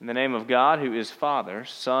In the name of God, who is Father,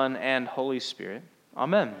 Son, and Holy Spirit.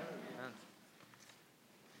 Amen. Amen.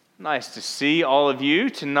 Nice to see all of you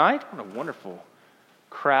tonight. What a wonderful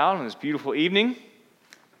crowd on this beautiful evening.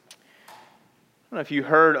 I don't know if you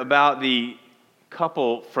heard about the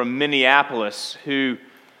couple from Minneapolis who,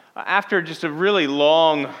 after just a really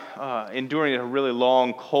long, enduring a really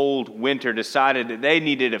long, cold winter, decided that they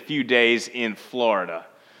needed a few days in Florida.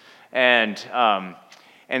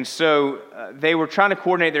 And so they were trying to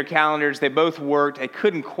coordinate their calendars. They both worked. They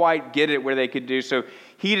couldn't quite get it where they could do. So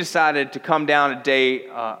he decided to come down a day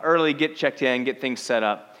early, get checked in, get things set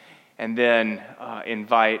up, and then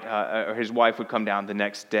invite, or his wife would come down the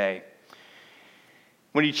next day.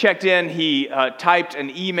 When he checked in, he typed an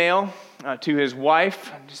email to his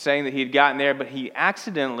wife saying that he had gotten there, but he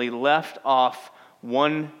accidentally left off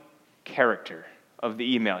one character of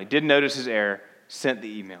the email. He didn't notice his error, sent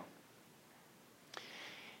the email.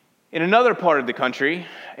 In another part of the country,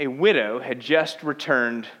 a widow had just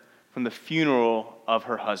returned from the funeral of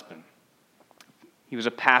her husband. He was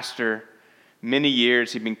a pastor many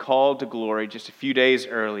years. He'd been called to glory just a few days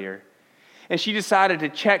earlier. And she decided to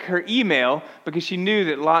check her email because she knew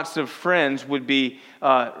that lots of friends would be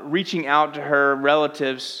reaching out to her,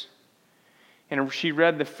 relatives. And she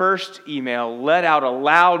read the first email, let out a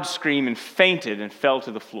loud scream, and fainted and fell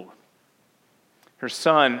to the floor. Her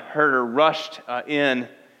son heard her, rushed in,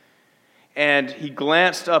 and he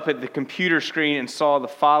glanced up at the computer screen and saw the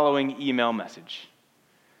following email message.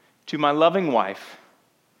 To my loving wife,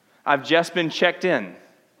 I've just been checked in.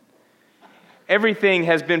 Everything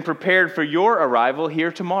has been prepared for your arrival here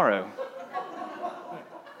tomorrow.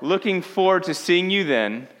 Looking forward to seeing you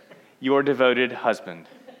then, your devoted husband.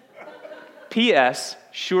 P.S.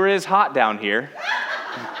 Sure is hot down here.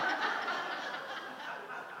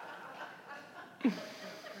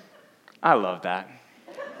 I love that.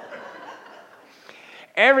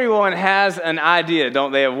 Everyone has an idea,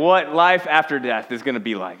 don't they, of what life after death is going to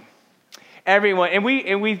be like. Everyone, and we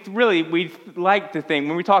like to think,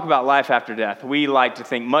 when we talk about life after death, we like to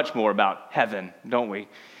think much more about heaven, don't we?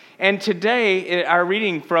 And today, our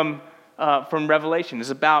reading from Revelation is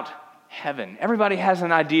about heaven. Everybody has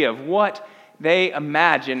an idea of what they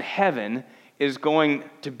imagine heaven is going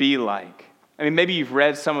to be like. I mean, maybe you've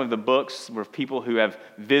read some of the books where people who have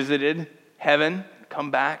visited heaven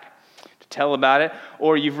come back to tell about it,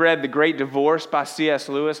 or you've read The Great Divorce by C.S.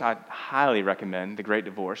 Lewis. I highly recommend The Great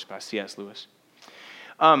Divorce by C.S. Lewis.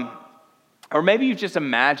 Or maybe you've just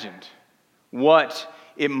imagined what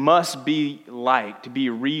it must be like to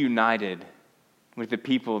be reunited with the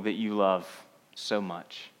people that you love so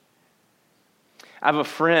much. I have a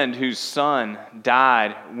friend whose son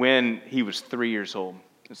died when he was 3 years old.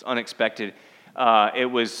 It was unexpected.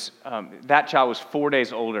 That child was 4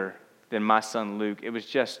 days older than my son Luke. It was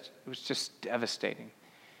just devastating.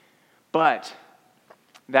 But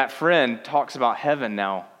that friend talks about heaven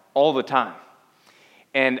now all the time.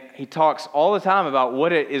 And he talks all the time about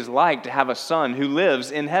what it is like to have a son who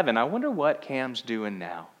lives in heaven. I wonder what Cam's doing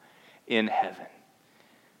now in heaven.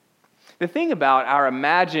 The thing about our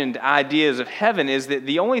imagined ideas of heaven is that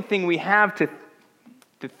the only thing we have to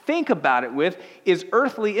think about it with is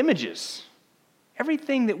earthly images.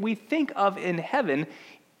 Everything that we think of in heaven,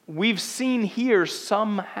 we've seen here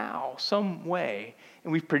somehow, some way,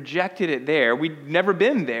 and we've projected it there. We've never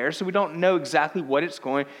been there, so we don't know exactly what it's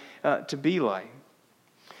going to be like.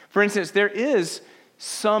 For instance, there is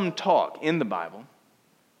some talk in the Bible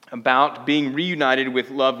about being reunited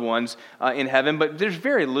with loved ones in heaven, but there's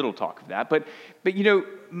very little talk of that. But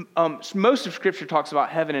most of Scripture talks about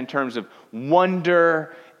heaven in terms of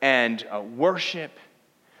wonder and worship.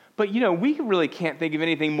 But, we really can't think of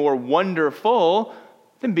anything more wonderful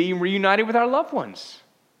than being reunited with our loved ones.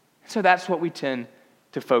 So that's what we tend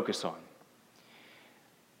to focus on.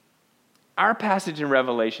 Our passage in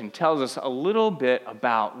Revelation tells us a little bit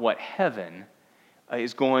about what heaven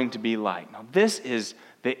is going to be like. Now, this is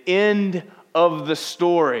the end of the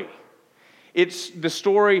story. The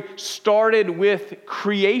story started with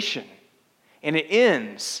creation, and it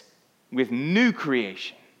ends with new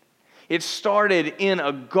creation. It started in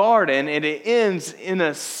a garden, and it ends in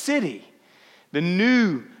a city. The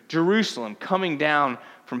new Jerusalem coming down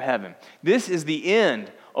from heaven. This is the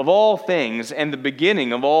end of all things and the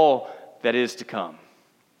beginning of all that is to come.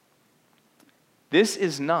 This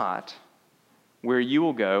is not where you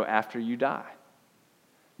will go after you die.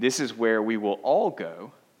 This is where we will all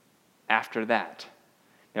go after that.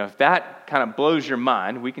 Now, if that kind of blows your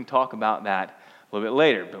mind, we can talk about that a little bit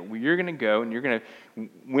later. But you're going to go, and you're going to,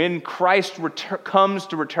 when Christ comes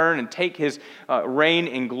to return and take his reign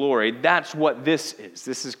in glory, that's what this is.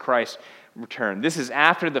 This is Christ return. This is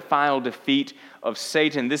after the final defeat of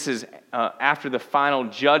Satan. This is after the final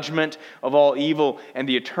judgment of all evil, and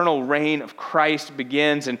the eternal reign of Christ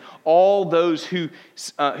begins, and all those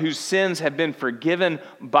whose sins have been forgiven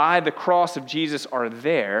by the cross of Jesus are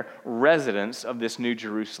there, residents of this new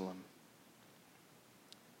Jerusalem.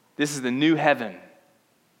 This is the new heaven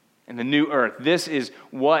and the new earth. This is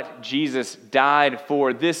what Jesus died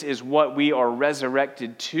for. This is what we are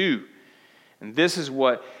resurrected to. And this is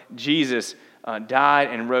what Jesus died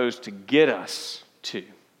and rose to get us to.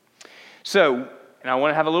 So, and I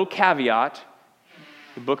want to have a little caveat.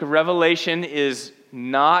 The book of Revelation is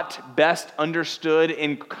not best understood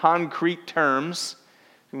in concrete terms.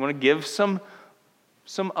 We want to give some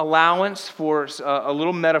allowance for a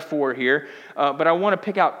little metaphor here. But I want to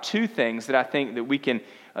pick out two things that I think that we can,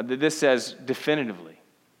 that this says definitively,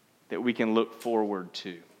 that we can look forward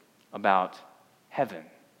to about heaven.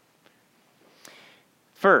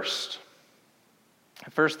 First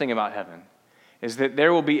thing about heaven is that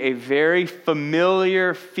there will be a very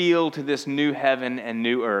familiar feel to this new heaven and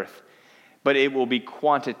new earth, but it will be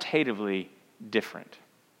quantitatively different.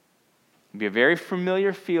 It'll be a very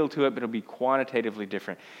familiar feel to it, but it'll be quantitatively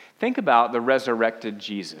different. Think about the resurrected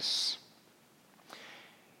Jesus.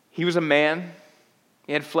 He was a man.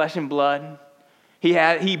 He had flesh and blood.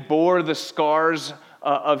 He bore the scars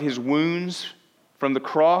of his wounds from the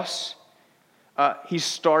cross. He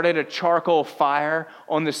started a charcoal fire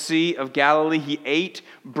on the Sea of Galilee. He ate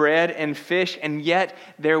bread and fish, and yet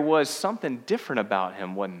there was something different about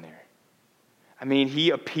him, wasn't there? I mean, he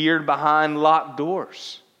appeared behind locked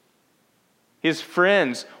doors. His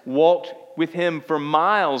friends walked with him for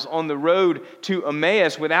miles on the road to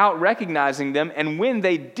Emmaus without recognizing them, and when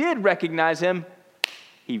they did recognize him,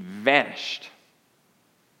 he vanished.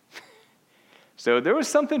 So there was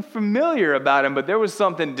something familiar about him, but there was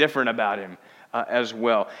something different about him as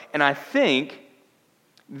well. And I think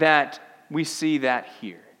that we see that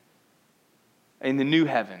here in the new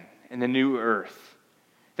heaven and the new earth.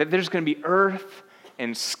 That there's going to be earth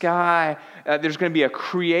and sky. There's going to be a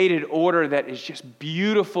created order that is just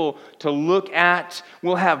beautiful to look at.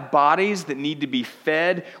 We'll have bodies that need to be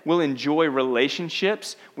fed. We'll enjoy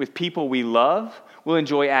relationships with people we love. We'll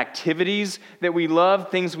enjoy activities that we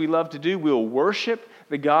love, things we love to do. We'll worship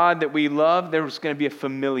the God that we love. There's going to be a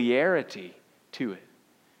familiarity to it.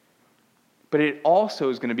 But it also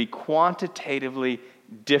is going to be quantitatively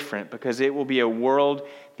different because it will be a world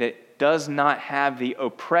that does not have the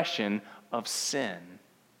oppression of sin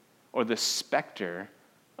or the specter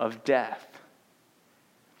of death.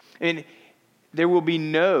 And there will be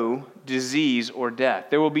no disease or death.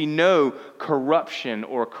 There will be no corruption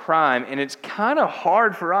or crime. And it's kind of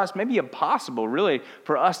hard for us, maybe impossible really,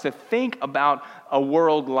 for us to think about a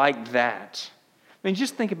world like that. I mean,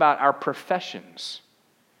 just think about our professions.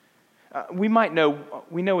 We know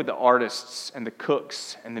what the artists and the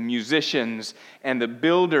cooks and the musicians and the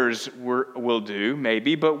builders will do,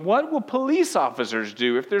 maybe, but what will police officers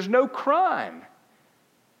do if there's no crime?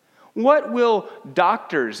 What will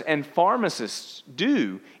doctors and pharmacists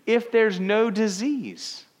do if there's no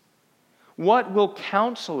disease? What will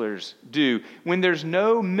counselors do when there's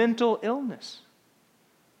no mental illness?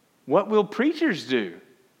 What will preachers do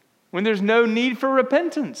when there's no need for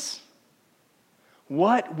repentance?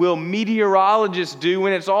 What will meteorologists do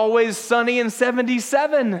when it's always sunny and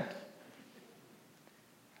 77?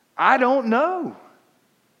 I don't know.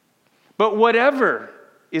 But whatever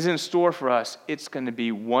is in store for us, it's going to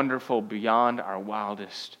be wonderful beyond our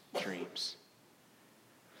wildest dreams.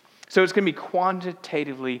 So it's going to be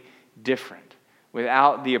quantitatively different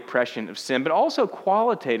without the oppression of sin, but also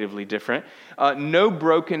qualitatively different. No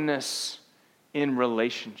brokenness in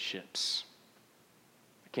relationships.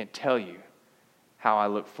 I can't tell you how I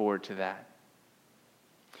look forward to that.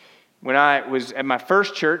 When I was at my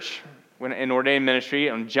first church in ordained ministry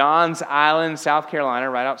on Johns Island, South Carolina,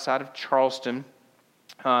 right outside of Charleston,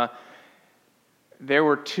 there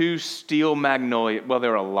were two steel magnolias. Well,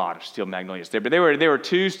 there were a lot of steel magnolias there, but there were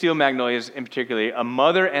two steel magnolias in particular, a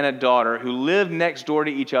mother and a daughter who lived next door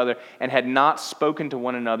to each other and had not spoken to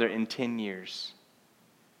one another in 10 years.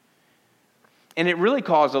 And it really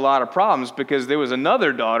caused a lot of problems because there was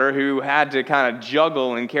another daughter who had to kind of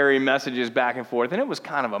juggle and carry messages back and forth, and it was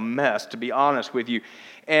kind of a mess, to be honest with you.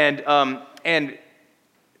 And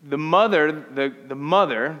the mother, the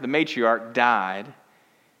matriarch, died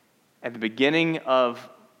at the beginning of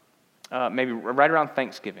maybe right around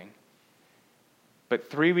Thanksgiving. But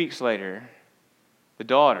 3 weeks later, the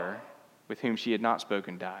daughter, with whom she had not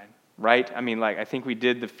spoken, died. Right? I mean, I think we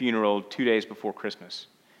did the funeral 2 days before Christmas.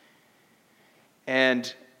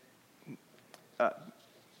 And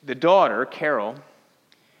the daughter, Carol,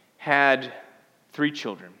 had 3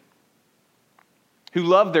 children who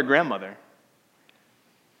loved their grandmother.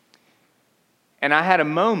 And I had a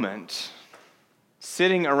moment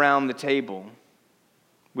sitting around the table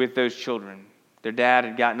with those children. Their dad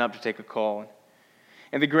had gotten up to take a call.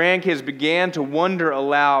 And the grandkids began to wonder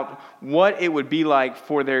aloud what it would be like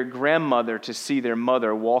for their grandmother to see their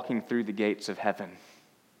mother walking through the gates of heaven.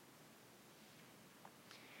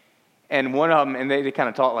 And one of them, and they kind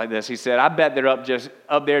of talked like this, he said, I bet they're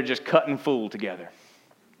up there just cutting fool together.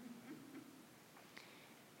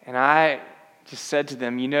 And I just said to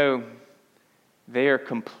them, they are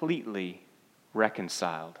completely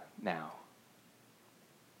reconciled now.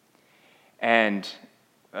 And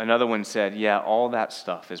another one said, yeah, all that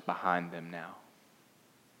stuff is behind them now.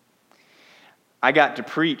 I got to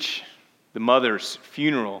preach the mother's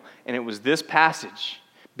funeral, and it was this passage.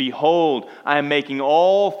 Behold, I am making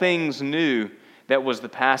all things new. That was the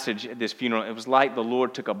passage at this funeral. It was like the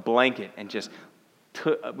Lord took a blanket and just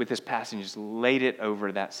with this passage, just laid it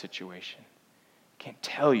over that situation. I can't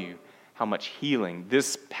tell you how much healing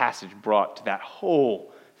this passage brought to that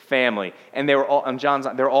whole family. And they were all,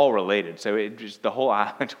 they're all related. So it just, the whole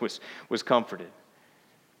island was comforted.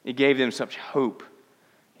 It gave them such hope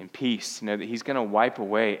and peace to know that He's going to wipe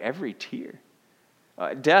away every tear.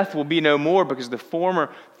 Death will be no more because the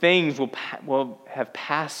former things will have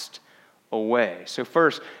passed away. So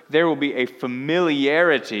first, there will be a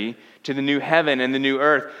familiarity to the new heaven and the new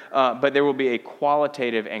earth, but there will be a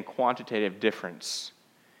qualitative and quantitative difference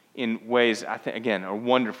in ways, I think, again, are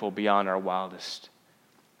wonderful beyond our wildest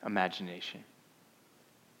imagination.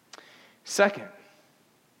 Second,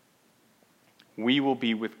 we will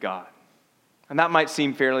be with God. And that might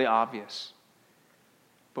seem fairly obvious,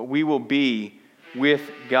 but we will be with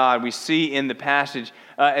God. We see in the passage,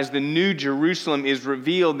 as the new Jerusalem is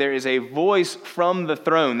revealed, there is a voice from the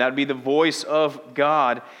throne. That would be the voice of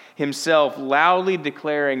God Himself, loudly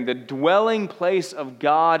declaring the dwelling place of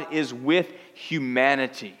God is with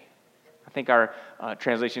humanity. I think our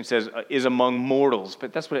translation says is among mortals,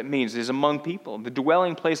 but that's what it means, is among people. The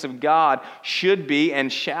dwelling place of God should be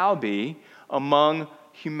and shall be among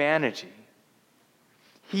humanity.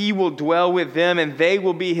 He will dwell with them, and they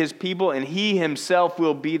will be His people, and He Himself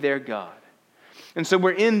will be their God. And so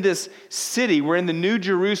we're in this city, we're in the New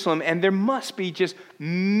Jerusalem, and there must be just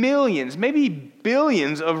millions, maybe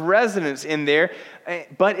billions of residents in there,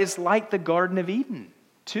 but it's like the Garden of Eden,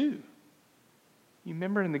 too. You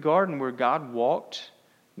remember in the garden where God walked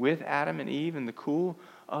with Adam and Eve in the cool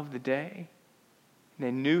of the day? And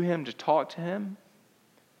they knew Him to talk to Him.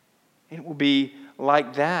 It will be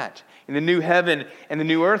like that. In the new heaven and the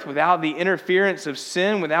new earth, without the interference of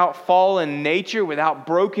sin, without fallen nature, without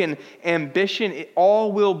broken ambition, it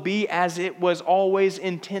all will be as it was always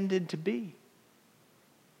intended to be.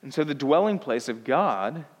 And so the dwelling place of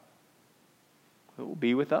God will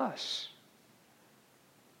be with us,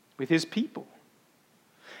 with His people.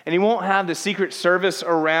 And He won't have the Secret Service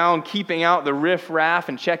around keeping out the riffraff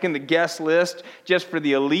and checking the guest list just for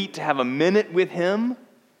the elite to have a minute with Him.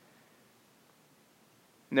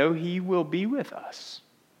 No, He will be with us,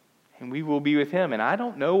 and we will be with Him. And I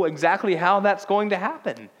don't know exactly how that's going to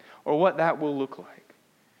happen or what that will look like.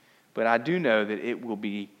 But I do know that it will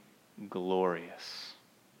be glorious.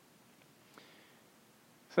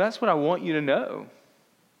 So that's what I want you to know.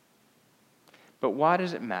 But why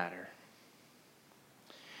does it matter?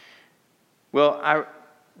 Well, I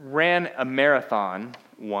ran a marathon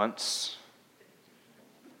once.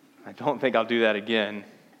 I don't think I'll do that again.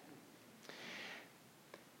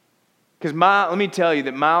 Because let me tell you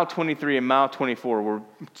that mile 23 and mile 24 were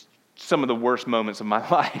some of the worst moments of my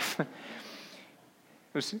life.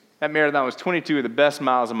 That marathon was 22 of the best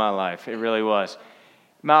miles of my life. It really was.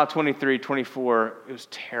 Mile 23, 24, it was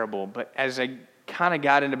terrible. But as I kind of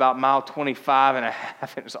got into about mile 25 and a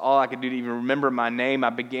half, it was all I could do to even remember my name.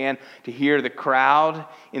 I began to hear the crowd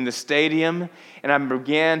in the stadium, and I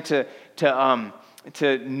began to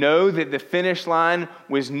know that the finish line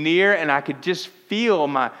was near, and I could just feel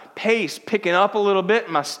my pace picking up a little bit,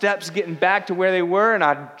 my steps getting back to where they were, and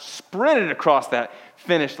I sprinted across that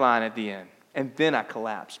finish line at the end. And then I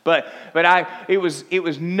collapsed. But it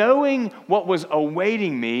was knowing what was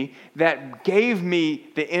awaiting me that gave me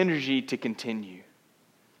the energy to continue.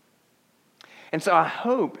 And so I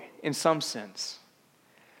hope, in some sense,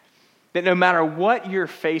 that no matter what you're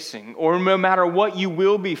facing, or no matter what you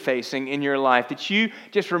will be facing in your life, that you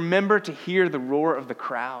just remember to hear the roar of the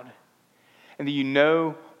crowd, and that you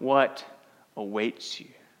know what awaits you.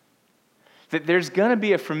 That there's going to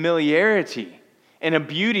be a familiarity and a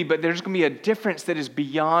beauty, but there's going to be a difference that is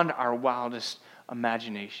beyond our wildest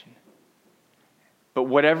imagination. But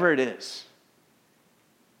whatever it is,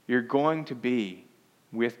 you're going to be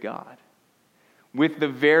with God, with the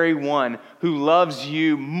very one who loves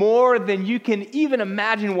you more than you can even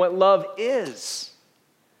imagine what love is.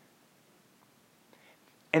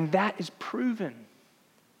 And that is proven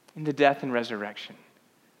in the death and resurrection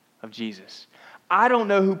of Jesus. I don't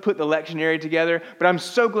know who put the lectionary together, but I'm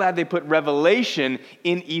so glad they put Revelation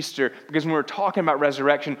in Easter, because when we're talking about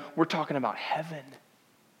resurrection, we're talking about heaven.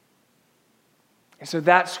 And so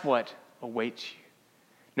that's what awaits you.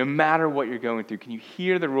 No matter what you're going through, can you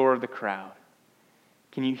hear the roar of the crowd?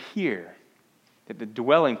 Can you hear that the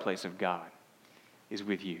dwelling place of God is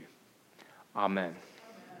with you? Amen.